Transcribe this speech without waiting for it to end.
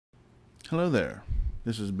Hello there.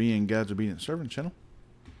 This is Being God's Obedient Servant channel.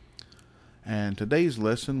 And today's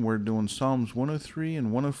lesson, we're doing Psalms 103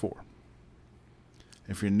 and 104.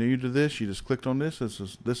 If you're new to this, you just clicked on this. This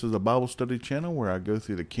is a Bible study channel where I go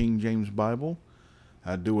through the King James Bible.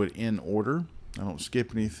 I do it in order. I don't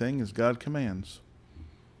skip anything as God commands.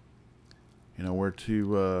 You know, we're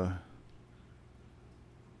to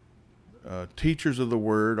teachers of the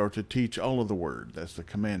Word are to teach all of the Word. That's the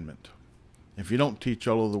commandment. If you don't teach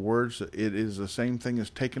all of the words, it is the same thing as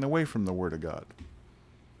taking away from the Word of God.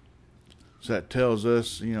 So that tells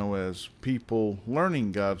us, you know, as people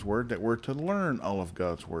learning God's Word, that we're to learn all of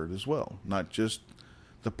God's Word as well. Not just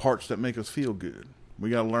the parts that make us feel good. We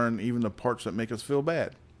got to learn even the parts that make us feel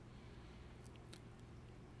bad.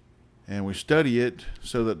 And we study it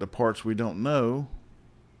so that the parts we don't know,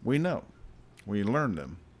 we know. We learn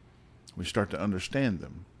them. We start to understand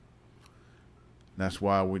them. That's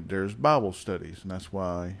why there's Bible studies, and that's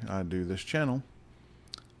why I do this channel,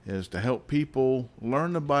 is to help people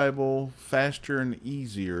learn the Bible faster and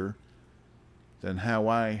easier than how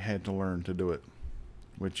I had to learn to do it,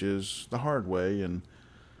 which is the hard way and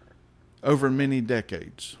over many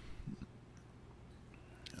decades.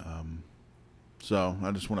 So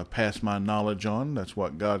I just want to pass my knowledge on. That's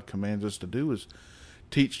what God commands us to do, is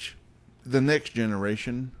teach the next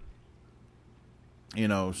generation, you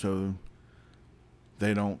know, so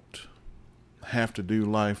they don't have to do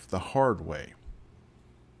life the hard way.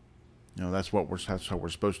 You know, that's how we're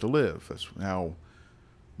supposed to live. That's how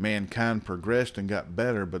mankind progressed and got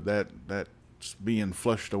better, but that's being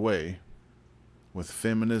flushed away with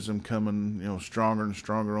feminism coming, you know, stronger and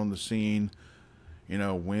stronger on the scene. You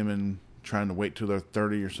know, women trying to wait till they're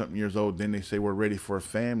 30 or something years old, then they say we're ready for a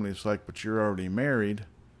family. It's like, but you're already married.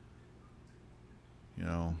 You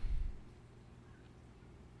know,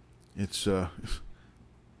 it's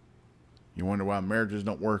you wonder why marriages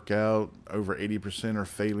don't work out. Over 80% are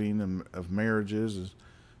failing of marriages is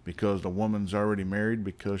because the woman's already married,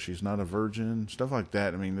 because she's not a virgin, stuff like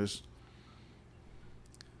that. I mean, there's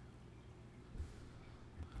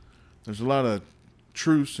a lot of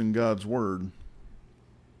truths in God's Word.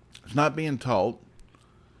 It's not being taught.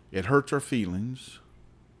 It hurts our feelings.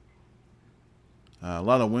 A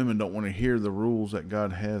lot of women don't want to hear the rules that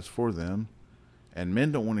God has for them. And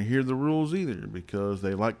men don't want to hear the rules either, because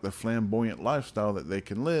they like the flamboyant lifestyle that they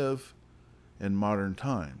can live in modern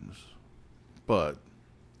times. But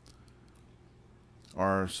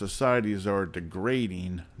our societies are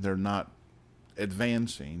degrading. They're not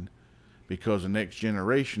advancing because the next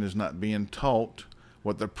generation is not being taught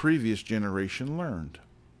what the previous generation learned.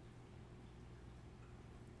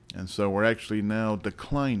 And so we're actually now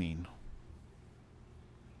declining.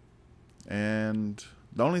 And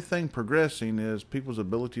the only thing progressing is people's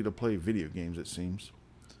ability to play video games, it seems.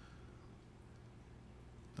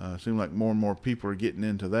 It seems like more and more people are getting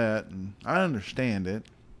into that, and I understand it.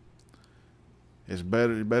 It's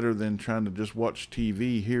better than trying to just watch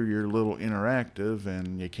TV. Here you're a little interactive,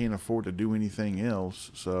 and you can't afford to do anything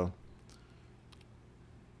else. So,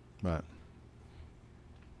 but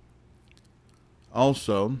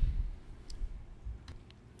also,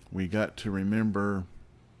 we got to remember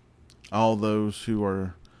all those who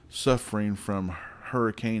are suffering from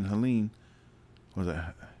Hurricane Helene. Was it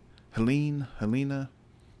Helena?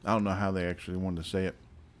 I don't know how they actually wanted to say it.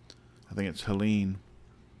 I think it's Helene.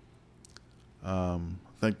 I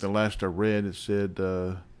think the last I read, it said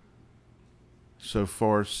so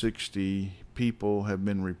far 60 people have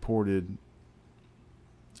been reported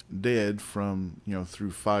dead from, you know,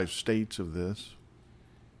 through 5 states of this.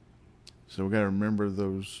 So we got to remember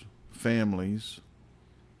those families.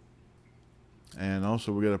 And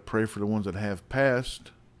also we got to pray for the ones that have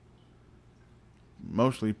passed,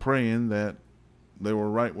 mostly praying that they were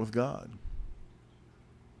right with God.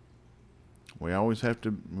 We always have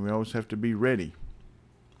to be ready.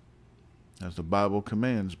 As the Bible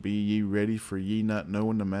commands, be ye ready, for ye not know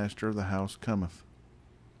when the master of the house cometh.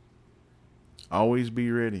 Always be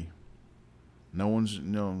ready. No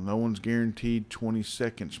one's guaranteed 20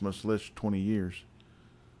 seconds, much less 20 years.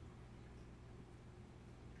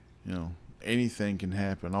 You know, anything can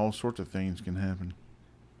happen. All sorts of things can happen.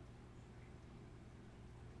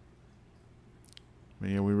 But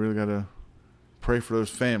yeah, we really got to pray for those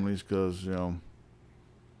families, because, you know,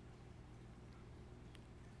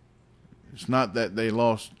 it's not that they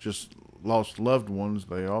lost loved ones.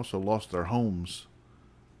 They also lost their homes.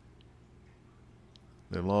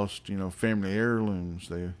 They lost, you know, family heirlooms.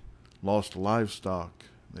 They lost livestock.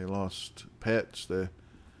 They lost pets. They,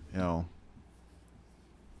 you know,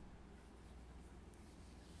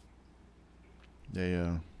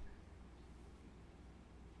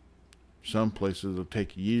 some places will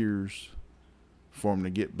take years for them to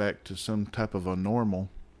get back to some type of a normal.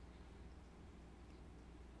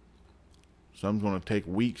 Some's going to take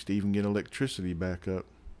weeks to even get electricity back up.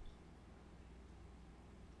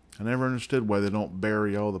 I never understood why they don't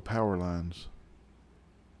bury all the power lines.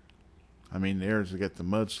 I mean, the areas that got the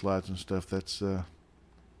mudslides and stuff, that's,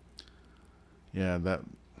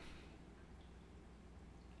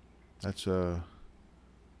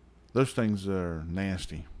 those things are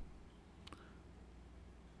nasty.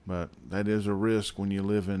 But that is a risk when you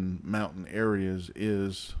live in mountain areas,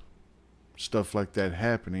 is stuff like that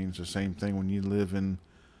happening. It's the same thing when you live in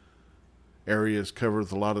areas covered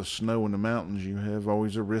with a lot of snow in the mountains. You have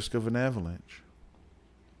always a risk of an avalanche.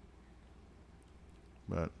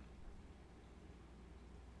 But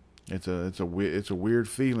it's a weird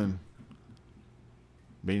feeling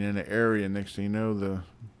being in an area. Next thing you know,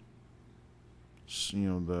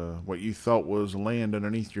 what you thought was land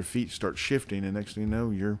underneath your feet starts shifting, and next thing you know,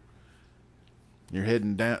 you're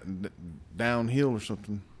heading downhill or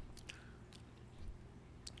something.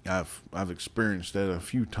 I've experienced that a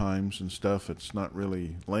few times and stuff. It's not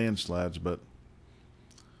really landslides, but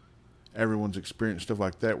everyone's experienced stuff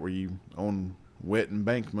like that where you on wet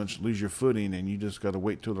embankments lose your footing and you just got to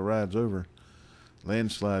wait till the ride's over.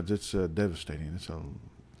 Landslides, it's devastating. It's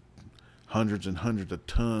hundreds and hundreds of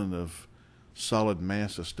tons of solid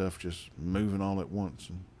mass of stuff just moving all at once.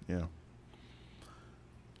 And yeah.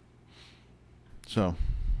 So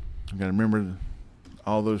I got to remember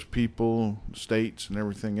all those people, states, and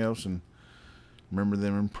everything else, and remember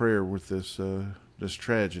them in prayer with this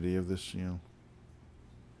tragedy of this,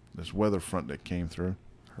 this weather front that came through,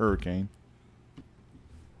 hurricane.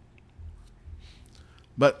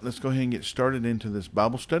 But let's go ahead and get started into this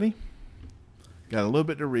Bible study. Got a little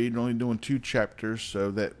bit to read. We're only doing 2 chapters, so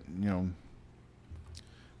that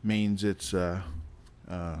means it's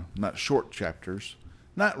not short chapters,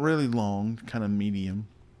 not really long, kind of medium.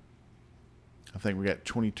 I think we got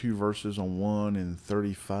 22 verses on one and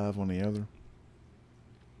 35 on the other.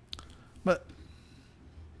 But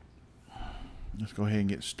let's go ahead and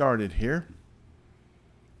get started here.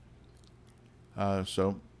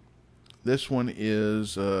 So this one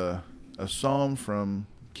is a psalm from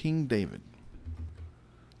King David.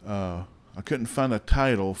 I couldn't find a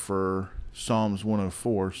title for Psalms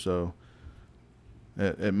 104, so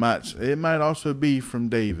it might also be from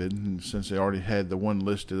David, and since they already had the one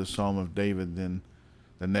listed as Psalm of David, then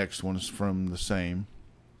the next one is from the same.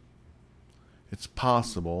 It's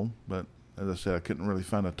possible, but as I said, I couldn't really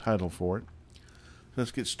find a title for it. So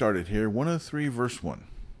let's get started here. 103 verse 1.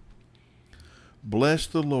 Bless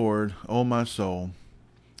the Lord, O my soul,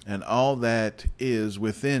 and all that is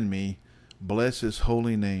within me, bless his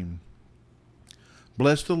holy name.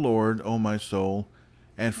 Bless the Lord, O my soul,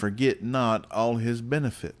 and forget not all his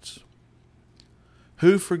benefits.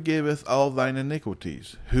 Who forgiveth all thine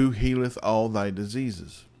iniquities? Who healeth all thy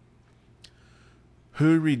diseases?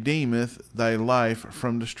 Who redeemeth thy life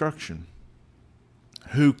from destruction?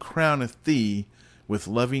 Who crowneth thee with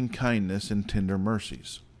loving kindness and tender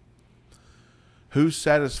mercies? Who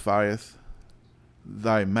satisfieth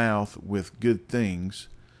thy mouth with good things,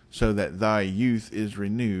 so that thy youth is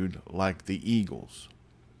renewed like the eagles?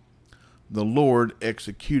 The Lord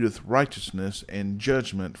executeth righteousness and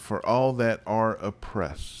judgment for all that are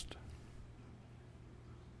oppressed.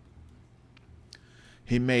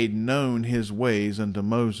 He made known his ways unto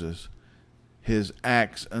Moses, his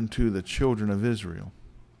acts unto the children of Israel.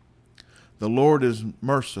 The Lord is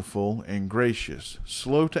merciful and gracious,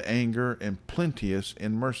 slow to anger and plenteous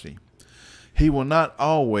in mercy. He will not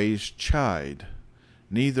always chide,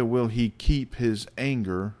 neither will he keep his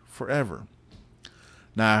anger forever.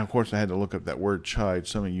 Now, of course, I had to look up that word chide.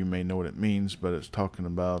 Some of you may know what it means, but it's talking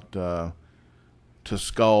about to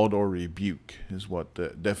scald or rebuke is what the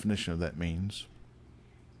definition of that means.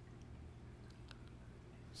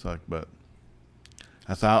 It's like, but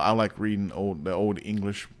I like reading the old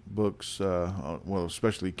English books, well,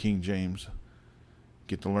 especially King James.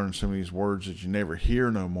 Get to learn some of these words that you never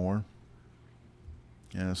hear no more.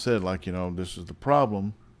 And I said, this is the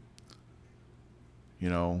problem.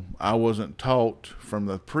 I wasn't taught from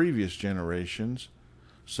the previous generations,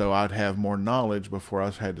 so I'd have more knowledge before I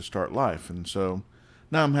had to start life. And so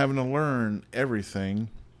now I'm having to learn everything.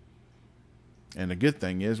 And the good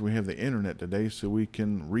thing is we have the internet today, so we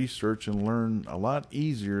can research and learn a lot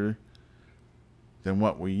easier than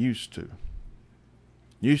what we used to.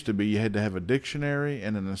 Used to be you had to have a dictionary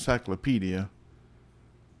and an encyclopedia,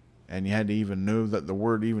 and you had to even know that the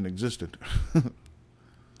word even existed.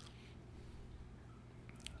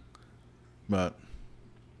 But,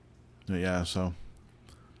 yeah, so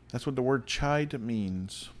that's what the word chide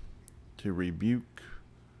means, to rebuke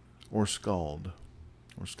or scald.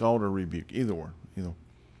 or scald or rebuke, either one, either.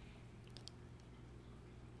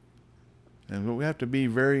 And we have to be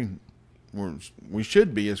we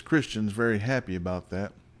should be as Christians very happy about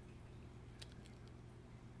that.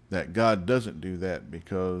 That God doesn't do that,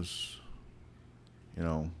 because,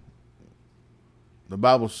 the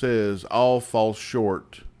Bible says all fall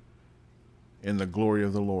short in the glory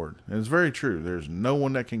of the Lord. And it's very true. There's no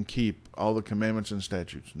one that can keep all the commandments and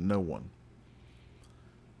statutes. No one.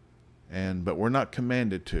 But we're not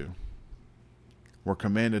commanded to. We're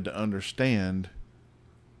commanded to understand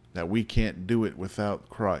that we can't do it without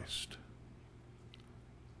Christ.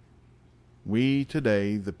 We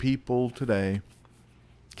today, the people today,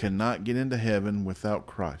 cannot get into heaven without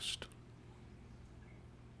Christ.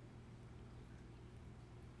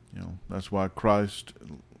 That's why Christ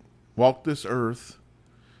walked this earth,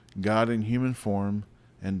 God in human form,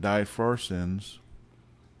 and died for our sins.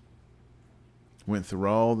 Went through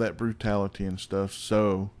all that brutality and stuff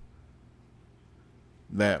so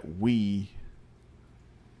that we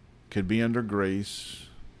could be under grace.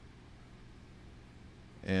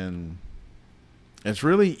 And it's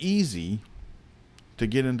really easy to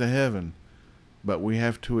get into heaven, but we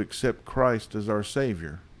have to accept Christ as our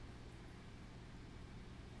Savior.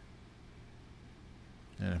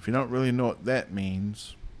 And if you don't really know what that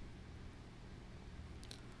means,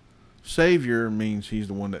 Savior means He's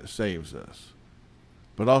the one that saves us,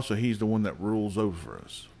 but also He's the one that rules over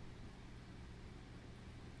us.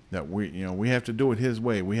 That we have to do it His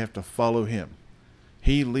way. We have to follow Him.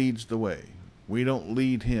 He leads the way. We don't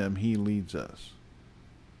lead Him, He leads us.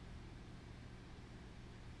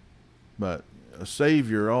 But a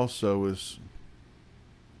Savior also it's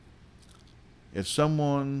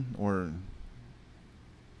someone, or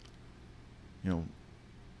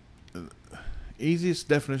easiest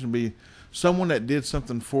definition would be someone that did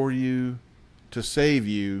something for you to save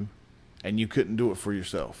you, and you couldn't do it for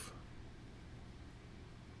yourself.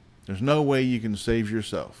 There's no way you can save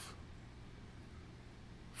yourself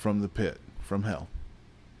from the pit, from hell.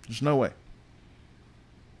 There's no way.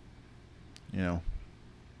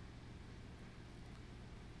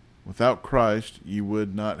 Without Christ, you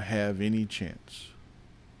would not have any chance.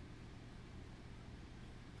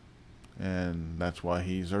 And that's why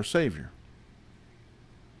He's our Savior.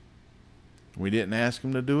 We didn't ask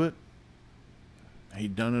Him to do it. He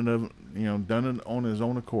done it on His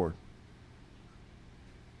own accord.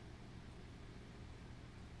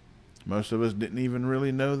 Most of us didn't even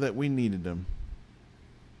really know that we needed Him.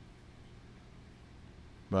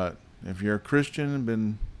 But if you're a Christian and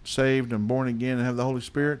been saved and born again and have the Holy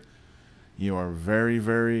Spirit, you are very,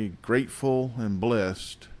 very grateful and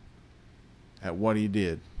blessed at what He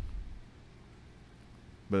did.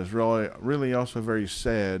 But it's really also very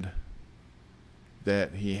sad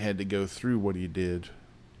that He had to go through what He did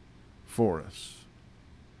for us.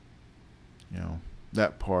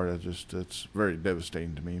 That part, it's very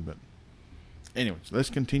devastating to me. But anyways, let's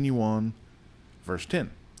continue on. Verse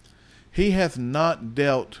 10. He hath not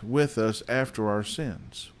dealt with us after our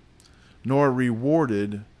sins, nor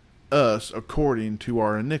rewarded us according to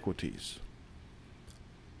our iniquities.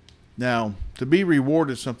 Now, to be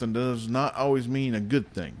rewarded something does not always mean a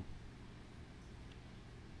good thing.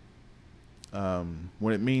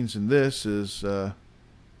 What it means in this is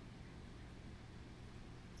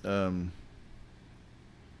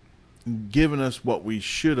giving us what we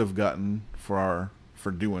should have gotten for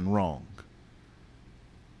doing wrong.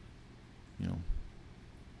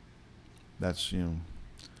 That's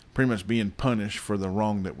pretty much being punished for the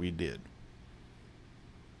wrong that we did.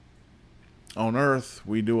 On earth,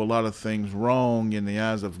 we do a lot of things wrong in the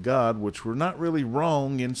eyes of God, which were not really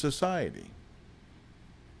wrong in society.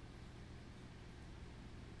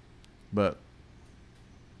 But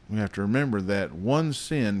we have to remember that one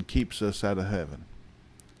sin keeps us out of heaven.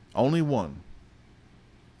 Only one.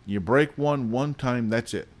 You break one time,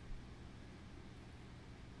 that's it.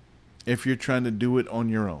 If you're trying to do it on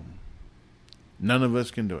your own. None of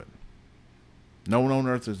us can do it. No one on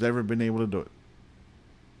earth has ever been able to do it.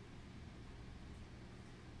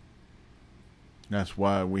 That's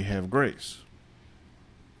why we have grace.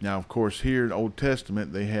 Now, of course, here in the Old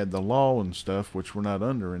Testament, they had the law and stuff, which we're not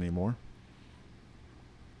under anymore.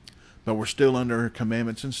 But we're still under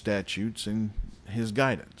commandments and statutes and His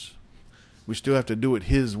guidance. We still have to do it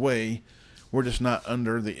His way. We're just not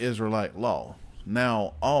under the Israelite law.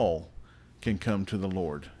 Now, all can come to the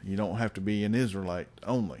Lord. You don't have to be an Israelite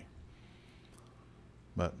only.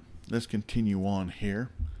 But let's continue on here.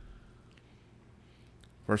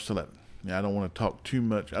 Verse 11. Now, I don't want to talk too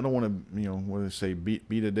much. I don't want to, what do they say,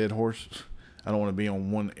 beat a dead horse. I don't want to be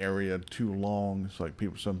on one area too long. It's like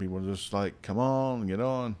some people are just like, come on, get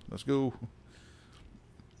on, let's go.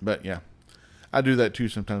 But yeah, I do that too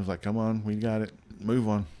sometimes. Like, come on, we got it. Move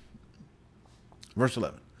on. Verse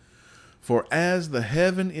 11. For as the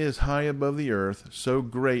heaven is high above the earth, so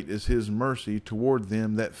great is his mercy toward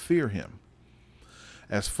them that fear him.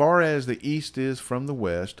 As far as the east is from the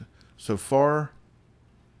west, so far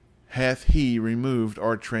hath he removed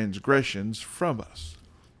our transgressions from us.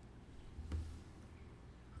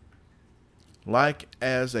 Like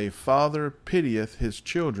as a father pitieth his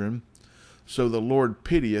children, so the Lord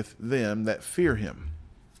pitieth them that fear him.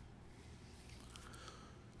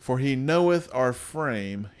 For he knoweth our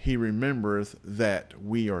frame, he remembereth that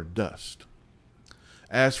we are dust.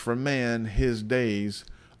 As for man, his days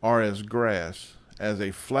are as grass, as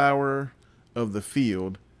a flower of the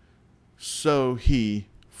field, so he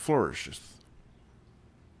flourisheth.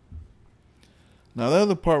 Now the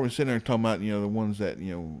other part we're sitting there talking about, the ones that,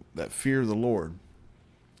 that fear the Lord.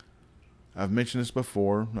 I've mentioned this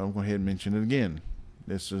before. I'll go ahead and mention it again.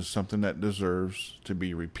 This is something that deserves to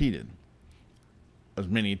be repeated as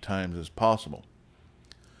many times as possible,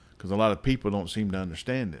 because a lot of people don't seem to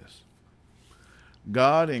understand this.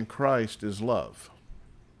 God in Christ is love,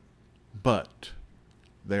 but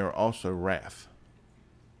they are also wrath.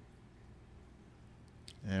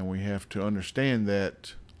 And we have to understand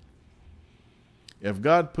that if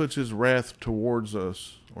God puts his wrath towards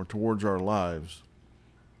us or towards our lives,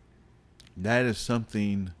 that is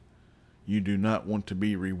something you do not want to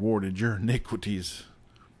be rewarded your iniquities.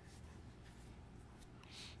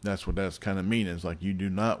 That's what that's kind of mean. Is like you do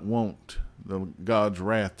not want God's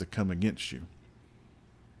wrath to come against you.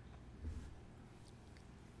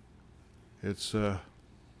 It's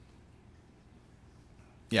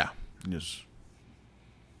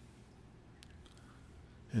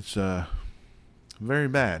it's very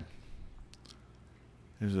bad.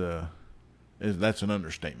 That's an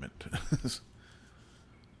understatement.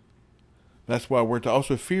 That's why we're to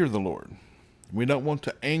also fear the Lord. We don't want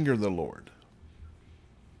to anger the Lord.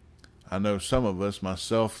 I know some of us,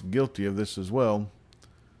 myself, guilty of this as well.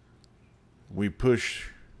 We push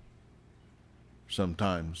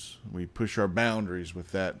sometimes. We push our boundaries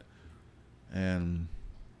with that. And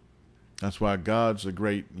that's why God's a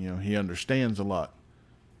great, he understands a lot.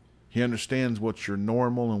 He understands what's your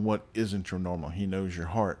normal and what isn't your normal. He knows your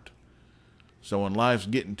heart. So when life's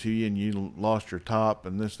getting to you and you lost your top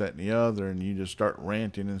and this, that, and the other, and you just start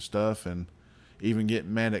ranting and stuff and even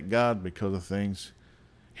getting mad at God because of things,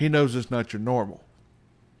 he knows it's not your normal.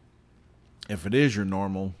 If it is your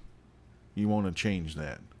normal, you want to change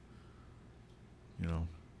that.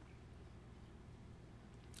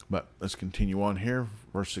 But let's continue on here.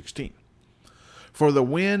 Verse 16. For the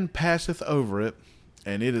wind passeth over it,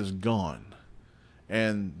 and it is gone,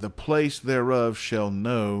 and the place thereof shall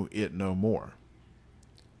know it no more.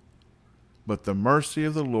 But the mercy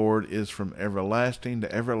of the Lord is from everlasting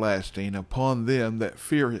to everlasting upon them that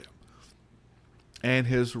fear him, and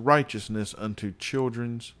his righteousness unto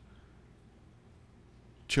children's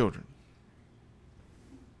children.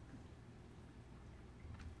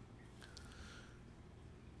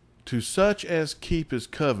 To such as keep his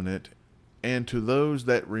covenant, and to those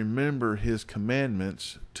that remember his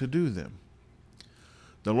commandments to do them.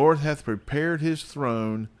 The Lord hath prepared his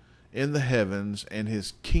throne in the heavens, and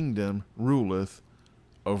his kingdom ruleth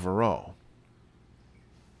over all.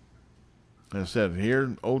 As I said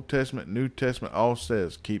here, Old Testament, New Testament, all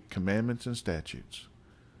says keep commandments and statutes.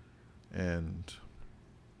 And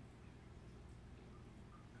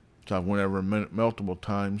so I've went over multiple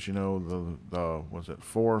times, was it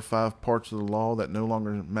 4 or 5 parts of the law that no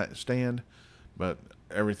longer stand, but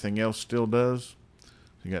everything else still does.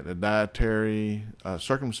 You got the dietary,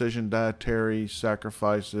 circumcision, dietary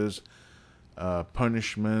sacrifices,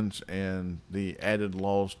 punishments, and the added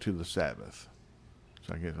laws to the Sabbath.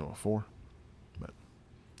 So I guess 4. But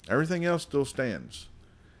everything else still stands.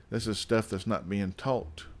 This is stuff that's not being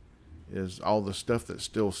taught. Is all the stuff that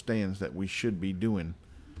still stands that we should be doing.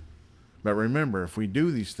 But remember, if we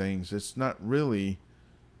do these things, it's not really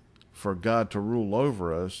for God to rule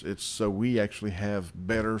over us. It's so we actually have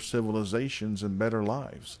better civilizations and better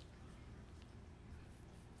lives.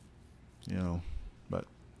 But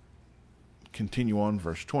continue on,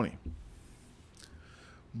 verse 20.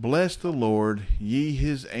 Bless the Lord, ye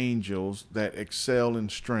his angels that excel in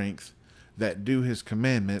strength, that do his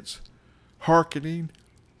commandments, hearkening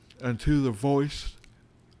unto the voice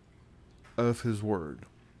of his word.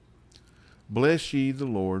 Bless ye the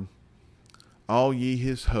Lord, all ye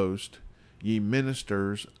his host, ye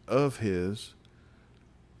ministers of his,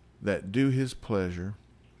 that do his pleasure.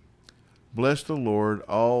 Bless the Lord,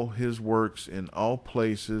 all his works in all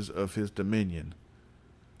places of his dominion.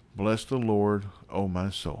 Bless the Lord, O my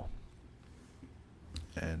soul.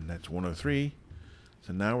 And that's 103.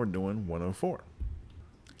 So now we're doing 104.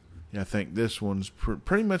 Yeah, I think this one's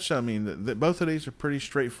pretty much, I mean, both of these are pretty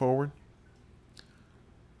straightforward.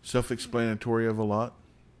 Self-explanatory of a lot.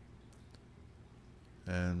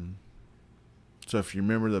 And so if you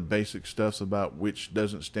remember the basic stuff about which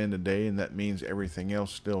doesn't stand today, and that means everything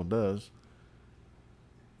else still does.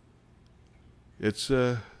 It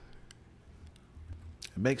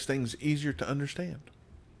makes things easier to understand.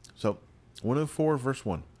 So, 104 verse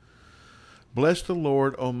 1. Bless the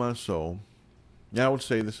Lord, O my soul. Now I would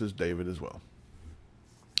say this is David as well.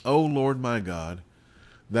 O Lord my God,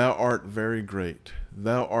 thou art very great.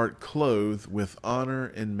 Thou art clothed with honor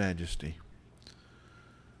and majesty.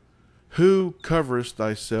 Who coverest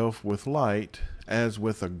thyself with light as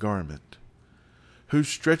with a garment? Who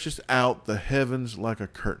stretchest out the heavens like a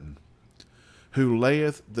curtain? Who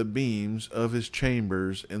layeth the beams of his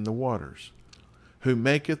chambers in the waters? Who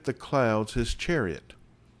maketh the clouds his chariot?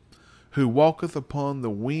 Who walketh upon the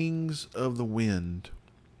wings of the wind?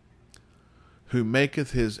 Who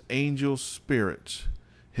maketh his angels spirits,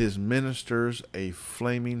 his ministers a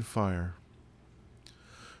flaming fire?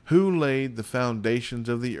 Who laid the foundations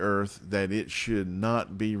of the earth that it should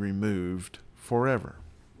not be removed forever?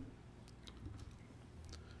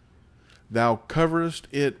 Thou coverest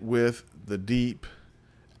it with the deep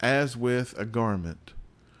as with a garment.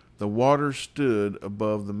 The waters stood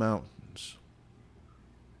above the mountains.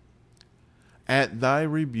 At thy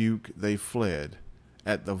rebuke they fled.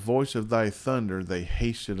 At the voice of thy thunder they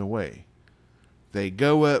hasted away. They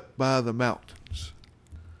go up by the mountains.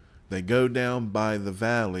 They go down by the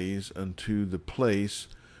valleys unto the place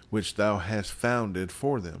which thou hast founded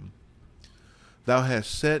for them. Thou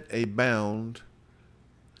hast set a bound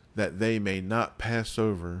that they may not pass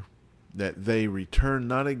over, that they return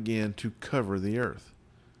not again to cover the earth.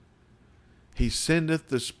 He sendeth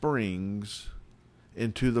the springs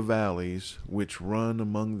into the valleys which run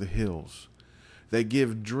among the hills. They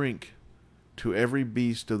give drink to every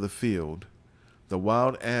beast of the field. The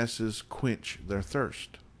wild asses quench their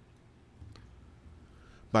thirst.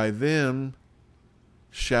 By them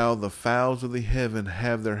shall the fowls of the heaven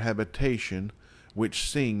have their habitation, which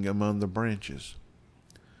sing among the branches.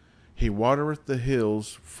 He watereth the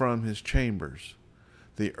hills from his chambers.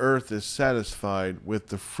 The earth is satisfied with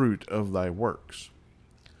the fruit of thy works.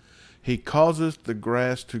 He causeth the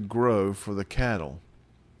grass to grow for the cattle,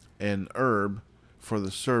 and herb for the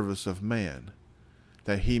service of man,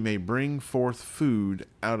 that he may bring forth food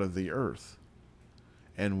out of the earth,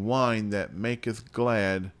 and wine that maketh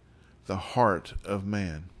glad the heart of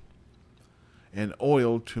man, and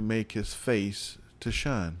oil to make his face to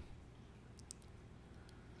shine,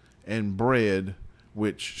 and bread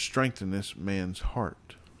which strengtheneth man's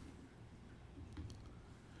heart.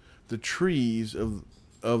 The trees of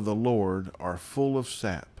the Lord are full of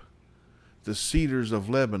sap, the cedars of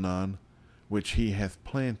Lebanon which he hath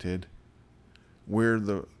planted, where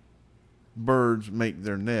the birds make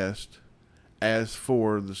their nest. As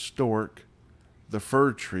for the stork, the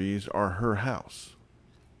fir trees are her house.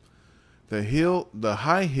 The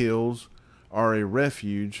high hills are a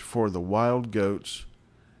refuge for the wild goats,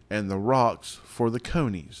 and the rocks for the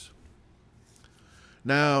conies.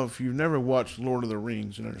 Now, if you've never watched Lord of the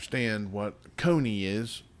Rings and understand what a coney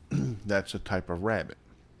is, that's a type of rabbit.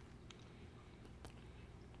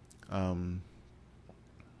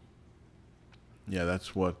 Yeah,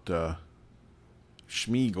 that's what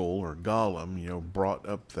Schmeagol or Gollum, brought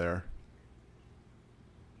up there.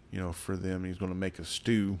 For them, he's going to make a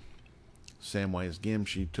stew. Samwise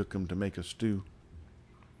Gamgee took him to make a stew.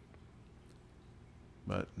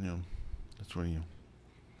 But, that's what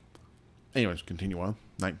Anyways, continue on.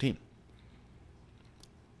 19.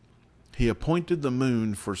 He appointed the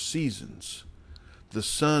moon for seasons. The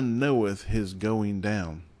sun knoweth his going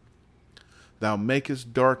down. Thou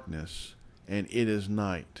makest darkness, and it is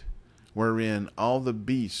night, wherein all the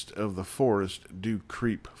beasts of the forest do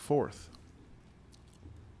creep forth.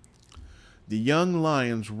 The young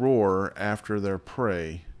lions roar after their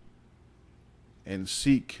prey, and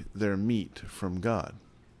seek their meat from God.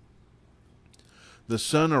 The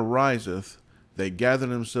sun ariseth, they gather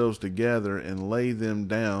themselves together, and lay them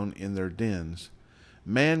down in their dens.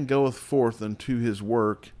 Man goeth forth unto his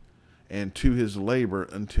work, and to his labor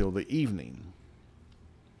until the evening.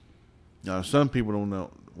 Now, some people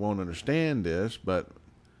won't understand this, but,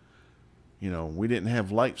 we didn't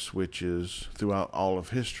have light switches throughout all of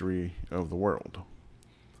history of the world.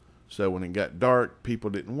 So when it got dark, people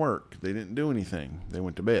didn't work. They didn't do anything. They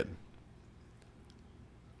went to bed.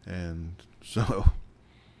 And so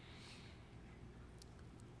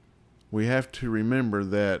we have to remember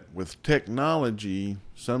that with technology,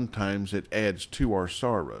 sometimes it adds to our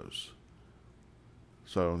sorrows.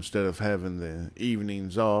 So instead of having the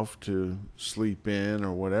evenings off to sleep in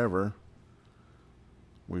or whatever,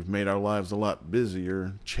 we've made our lives a lot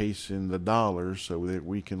busier chasing the dollars so that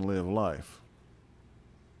we can live life.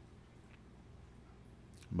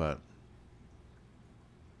 But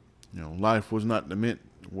life was not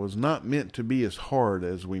meant to be as hard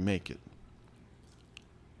as we make it.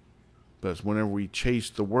 But whenever we chase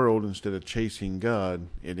the world instead of chasing God,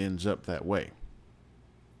 it ends up that way.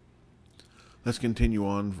 Let's continue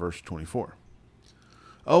on, verse 24.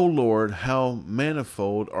 O Lord, how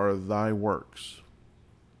manifold are thy works!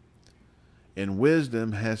 In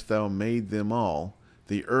wisdom hast thou made them all.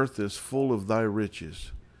 The earth is full of thy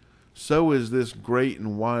riches. So is this great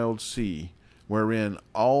and wild sea, wherein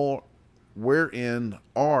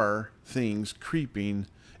are things creeping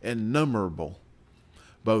innumerable,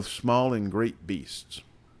 both small and great beasts.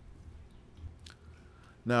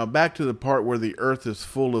 Now, back to the part where the earth is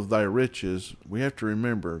full of thy riches, we have to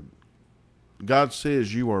remember, God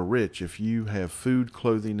says you are rich if you have food,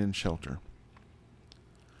 clothing, and shelter.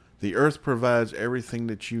 The earth provides everything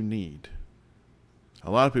that you need.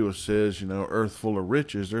 A lot of people says, earth full of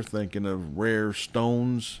riches, they're thinking of rare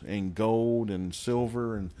stones and gold and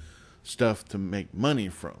silver and stuff to make money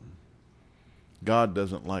from. God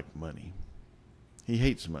doesn't like money. He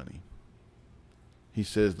hates money. He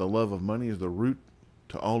says the love of money is the root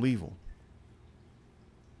to all evil.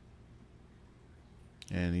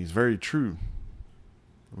 And he's very true.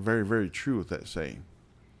 Very, very true with that saying.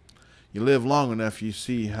 You live long enough, you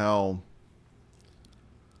see how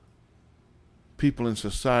people in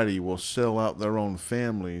society will sell out their own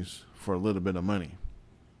families for a little bit of money.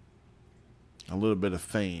 A little bit of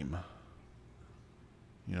fame.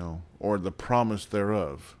 Or the promise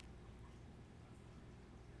thereof.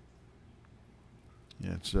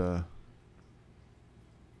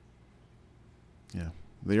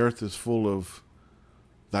 The earth is full of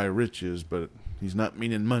thy riches, but he's not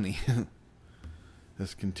meaning money.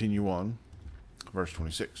 Let's continue on. Verse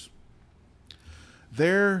 26.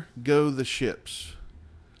 There go the ships.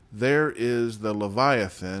 There is the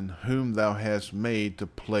Leviathan, whom thou hast made to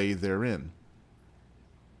play therein.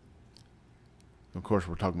 Of course,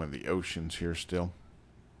 we're talking about the oceans here still.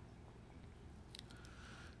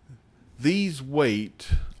 These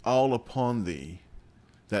wait all upon thee,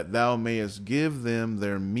 that thou mayest give them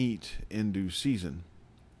their meat in due season.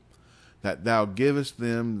 That thou givest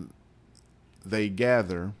them, they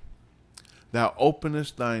gather. Thou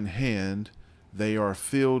openest thine hand, they are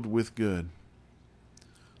filled with good.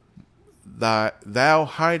 Thou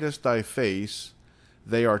hidest thy face,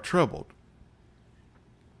 they are troubled.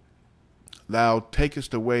 Thou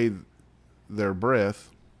takest away their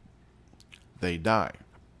breath, they die,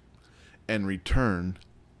 and return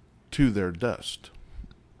to their dust.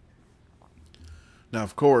 Now,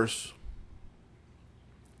 of course,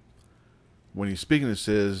 when he's speaking, it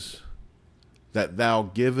says that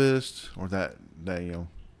thou givest, or that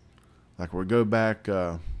like we go back,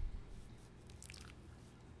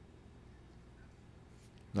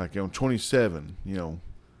 like 27,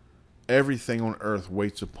 everything on earth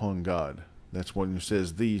waits upon God. That's when it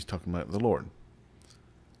says these, talking about the Lord.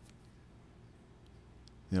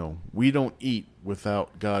 We don't eat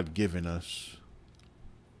without God giving us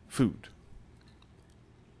food.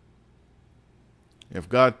 If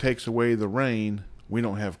God takes away the rain, we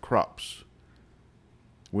don't have crops.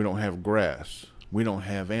 We don't have grass. We don't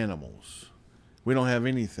have animals. We don't have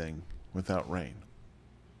anything without rain.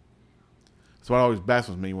 So it always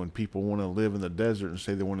baffles me when people want to live in the desert and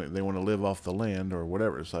say they want to live off the land or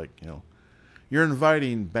whatever. It's like, you're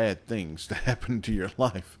inviting bad things to happen to your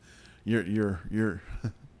life. You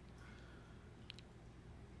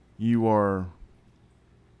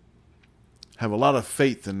have a lot of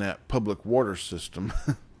faith in that public water system.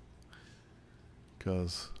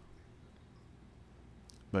 But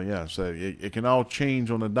yeah, so it can all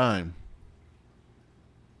change on a dime.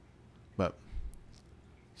 But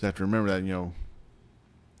you have to remember that,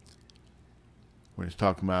 when he's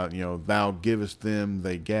talking about, thou givest them,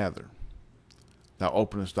 they gather. Thou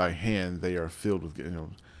openest thy hand, they are filled with,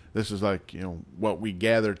 this is like, what we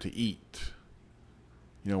gather to eat.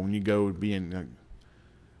 When you go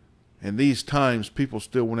in these times, people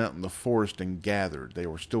still went out in the forest and gathered. They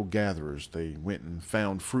were still gatherers. They went and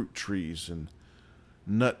found fruit trees and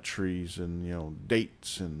nut trees and,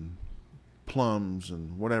 dates and plums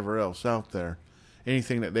and whatever else out there.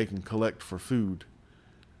 Anything that they can collect for food.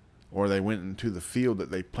 Or they went into the field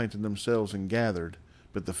that they planted themselves and gathered,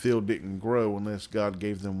 but the field didn't grow unless God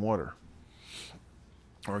gave them water.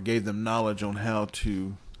 Or gave them knowledge on how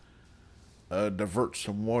to divert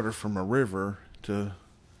some water from a river to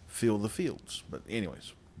fill the fields. But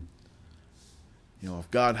anyways,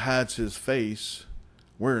 if God hides his face,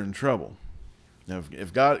 we're in trouble. Now,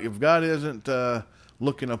 if God isn't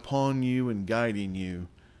looking upon you and guiding you,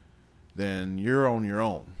 then you're on your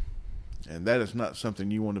own. And that is not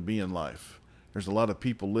something you want to be in life. There's a lot of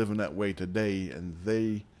people living that way today, and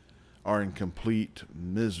they are in complete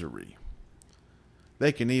misery.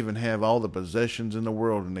 They can even have all the possessions in the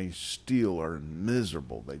world, and they still are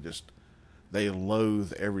miserable. They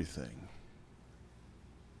loathe everything.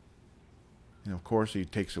 Of course, he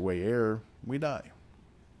takes away air, we die.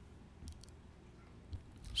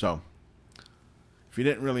 So, if you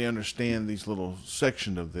didn't really understand these little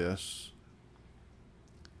sections of this,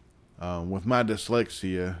 with my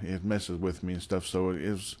dyslexia, it messes with me and stuff. So it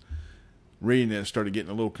was reading it started getting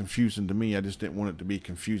a little confusing to me. I just didn't want it to be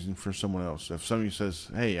confusing for someone else. If somebody says,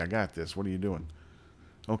 "Hey, I got this. What are you doing?"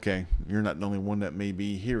 Okay, you're not the only one that may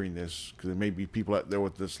be hearing this, because there may be people out there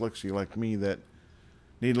with dyslexia like me that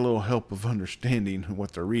need a little help of understanding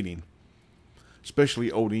what they're reading,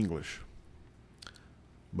 especially Old English.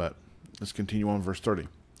 But let's continue on verse 30.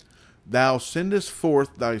 Thou sendest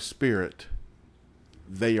forth thy spirit,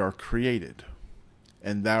 they are created,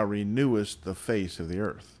 and thou renewest the face of the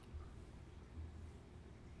earth.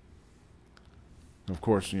 Of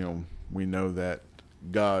course, we know that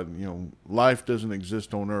God, life doesn't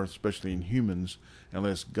exist on earth, especially in humans,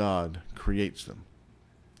 unless God creates them.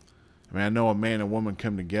 I mean, I know a man and woman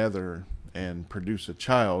come together and produce a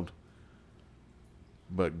child,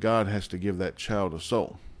 but God has to give that child a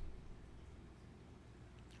soul.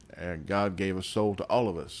 And God gave a soul to all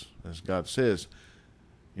of us. As God says,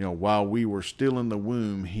 while we were still in the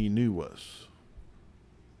womb, he knew us.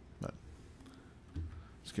 But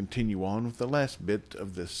let's continue on with the last bit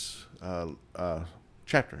of this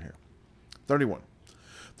chapter here. 31.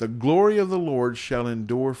 The glory of the Lord shall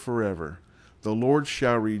endure forever. The Lord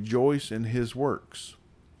shall rejoice in his works.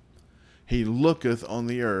 He looketh on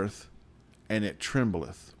the earth, and it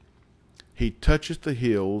trembleth. He toucheth the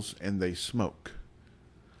hills, and they smoke.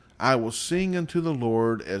 I will sing unto the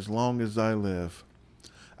Lord as long as I live.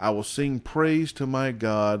 I will sing praise to my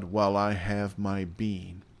God while I have my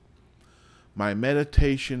being. My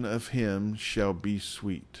meditation of him shall be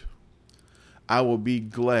sweet. I will be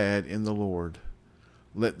glad in the Lord.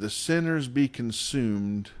 Let the sinners be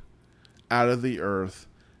consumed out of the earth,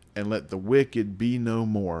 and let the wicked be no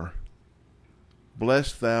more.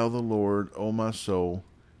 Bless thou the Lord, O my soul.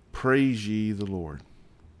 Praise ye the Lord.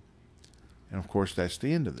 And of course, that's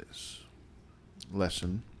the end of this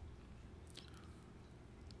lesson.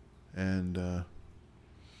 And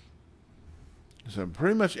so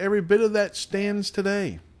pretty much every bit of that stands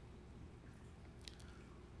today.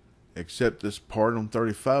 Except this part on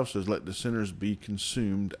 35 says, let the sinners be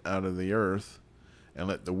consumed out of the earth, and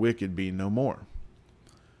let the wicked be no more.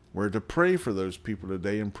 We're to pray for those people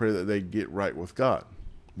today and pray that they get right with God.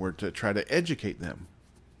 We're to try to educate them.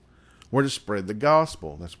 We're to spread the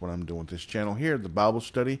gospel. That's what I'm doing with this channel here, the Bible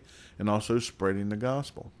study, and also spreading the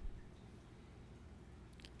gospel.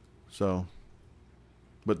 So,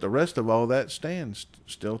 but the rest of all that stands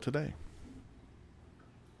still today.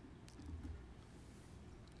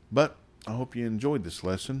 But I hope you enjoyed this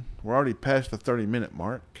lesson. We're already past the 30-minute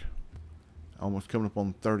mark. Almost coming up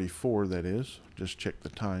on 34, that is. Just check the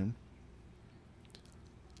time.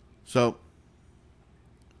 So,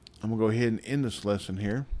 I'm going to go ahead and end this lesson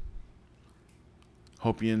here.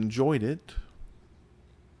 Hope you enjoyed it.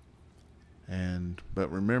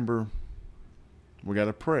 But remember, we got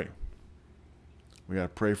to pray. We got to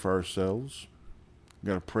pray for ourselves. We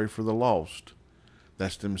got to pray for the lost.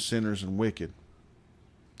 That's them sinners and wicked.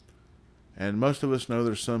 And most of us know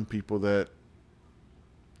there's some people that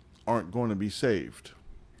aren't going to be saved.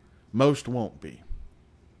 Most won't be.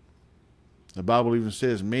 The Bible even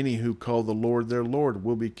says, many who call the Lord their Lord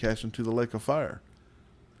will be cast into the lake of fire.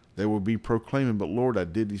 They will be proclaiming, but Lord, I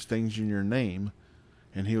did these things in your name.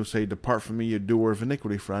 And he will say, depart from me, you doer of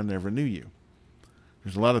iniquity, for I never knew you.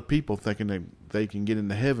 There's a lot of people thinking that they can get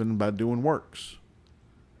into heaven by doing works.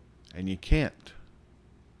 And you can't.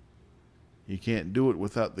 You can't do it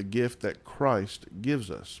without the gift that Christ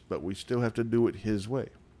gives us. But we still have to do it his way.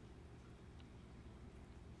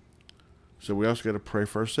 So we also got to pray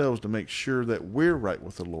for ourselves to make sure that we're right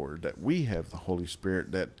with the Lord, that we have the Holy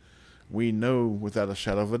Spirit, that we know without a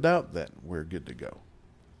shadow of a doubt that we're good to go.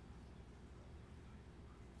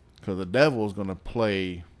 Because the devil is going to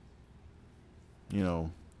play,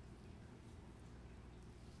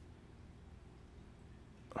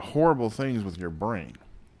 horrible things with your brain.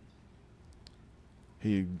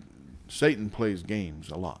 Satan plays games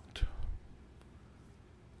a lot.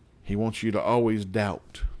 He wants you to always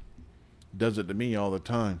doubt. Does it to me all the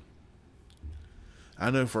time. I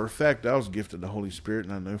know for a fact I was gifted the Holy Spirit,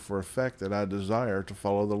 and I know for a fact that I desire to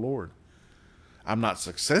follow the Lord. I'm not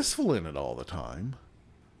successful in it all the time.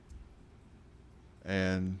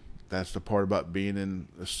 And that's the part about being in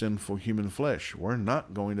a sinful human flesh. We're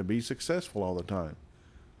not going to be successful all the time.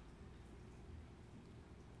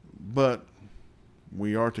 But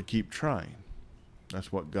we are to keep trying.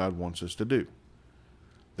 That's what God wants us to do.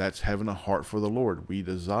 That's having a heart for the Lord. We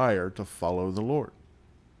desire to follow the Lord.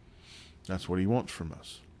 That's what He wants from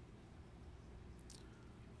us.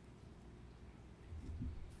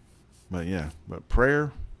 But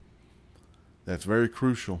prayer, that's very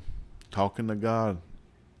crucial. Talking to God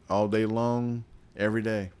all day long, every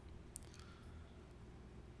day.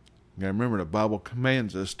 You gotta remember the Bible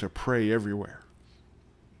commands us to pray everywhere.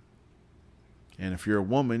 And if you're a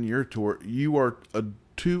woman, you are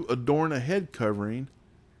to adorn a head covering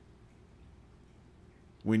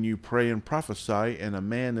when you pray and prophesy, and a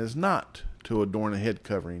man is not to adorn a head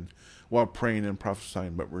covering while praying and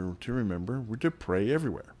prophesying. But we're to remember, we're to pray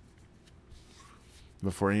everywhere.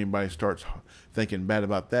 Before anybody starts thinking bad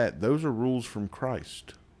about that, those are rules from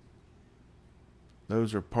Christ.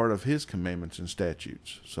 Those are part of His commandments and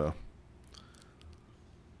statutes. So,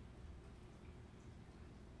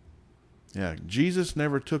 yeah, Jesus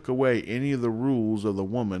never took away any of the rules of the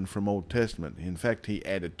woman from Old Testament. In fact, He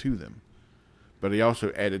added to them. But He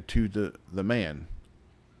also added to the man.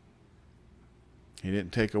 He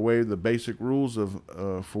didn't take away the basic rules of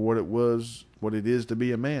for what it is to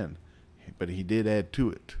be a man. But He did add to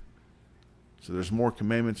it. So there's more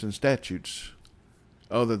commandments and statutes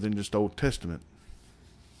other than just Old Testament.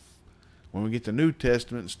 When we get to New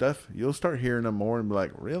Testament and stuff, you'll start hearing them more and be like,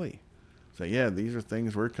 really? So yeah, these are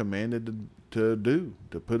things we're commanded to do,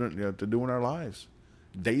 to put in, to do in our lives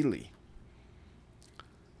daily.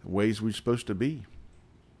 The ways we're supposed to be.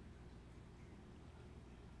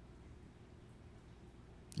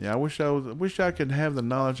 Yeah, I wish I could have the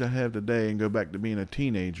knowledge I have today and go back to being a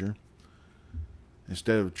teenager.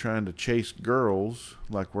 Instead of trying to chase girls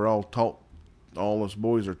like we're all taught, all us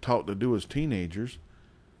boys are taught to do as teenagers.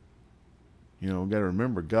 You know, we've got to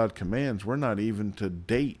remember, God commands we're not even to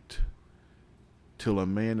date till a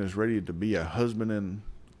man is ready to be a husband and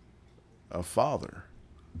a father.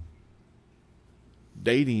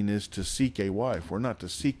 Dating is to seek a wife. We're not to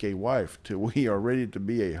seek a wife till we are ready to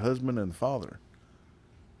be a husband and father.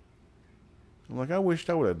 I'm like, I wished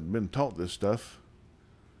I would have been taught this stuff.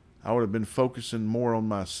 I would have been focusing more on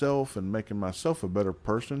myself and making myself a better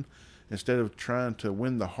person instead of trying to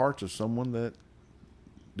win the hearts of someone that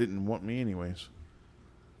didn't want me anyways.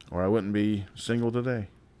 Or I wouldn't be single today.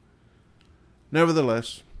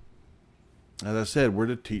 Nevertheless, as I said, we're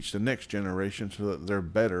to teach the next generation so that they're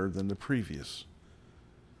better than the previous.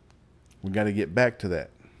 We got to get back to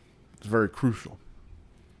that. It's very crucial.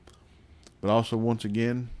 But also, once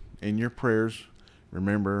again, in your prayers,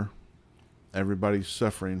 remember everybody's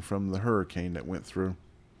suffering from the hurricane that went through.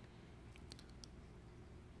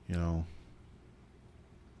 You know,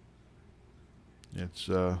 it's,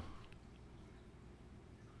 I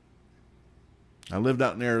lived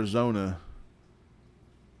out in Arizona.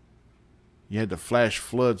 You had the flash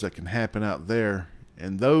floods that can happen out there,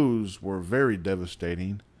 and those were very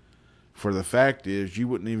devastating. For the fact is, you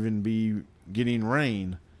wouldn't even be getting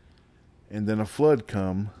rain, and then a flood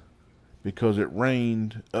come because it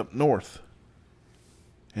rained up north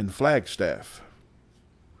in Flagstaff,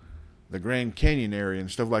 the Grand Canyon area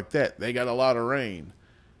and stuff like that. They got a lot of rain,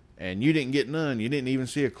 and you didn't get none. You didn't even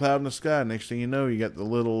see a cloud in the sky. Next thing you know, you got the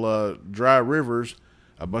little dry rivers.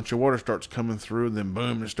 A bunch of water starts coming through, and then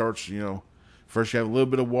boom, it starts, you know, first you have a little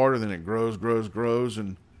bit of water, then it grows,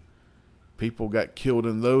 and people got killed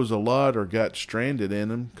in those a lot or got stranded in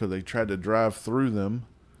them because they tried to drive through them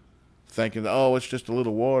thinking, oh, it's just a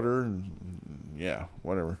little water, and yeah,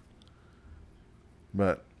 whatever.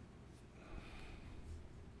 But,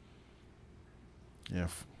 yeah,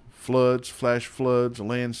 floods, flash floods,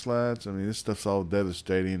 landslides, I mean, this stuff's all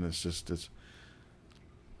devastating.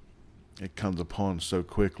 It comes upon so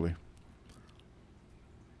quickly.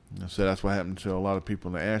 I said that's what happened to a lot of people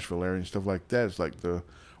in the Asheville area and stuff like that. It's like the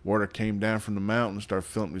water came down from the mountains, started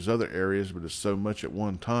filling these other areas, but it's so much at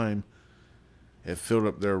one time, it filled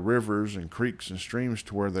up their rivers and creeks and streams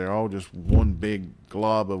to where they're all just one big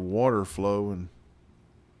glob of water flow, and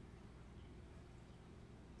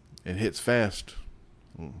it hits fast,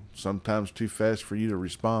 sometimes too fast for you to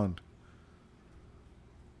respond.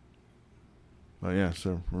 But yeah,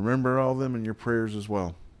 so remember all them in your prayers as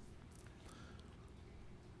well.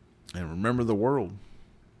 And remember the world.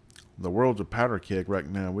 The world's a powder keg right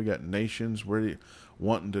now. We got nations ready,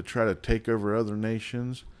 wanting to try to take over other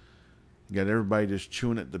nations. You got everybody just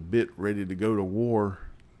chewing at the bit, ready to go to war.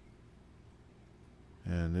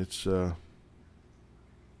 And it's not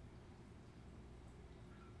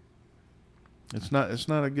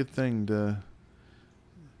a good thing to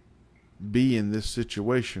be in this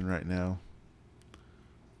situation right now.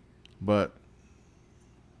 But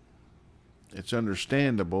it's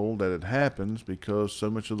understandable that it happens because so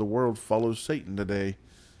much of the world follows Satan today.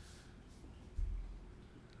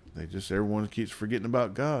 Everyone keeps forgetting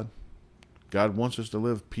about God. God wants us to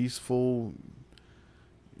live peaceful,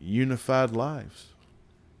 unified lives.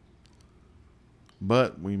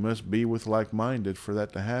 But we must be with like-minded for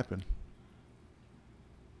that to happen.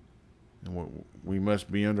 And we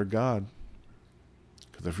must be under God.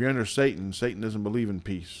 Because if you're under Satan, Satan doesn't believe in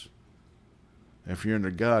peace. If you're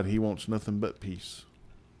under God, he wants nothing but peace.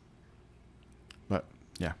 But,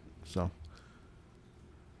 yeah, so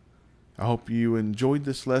I hope you enjoyed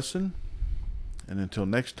this lesson. And until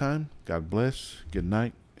next time, God bless, good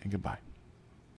night, and goodbye.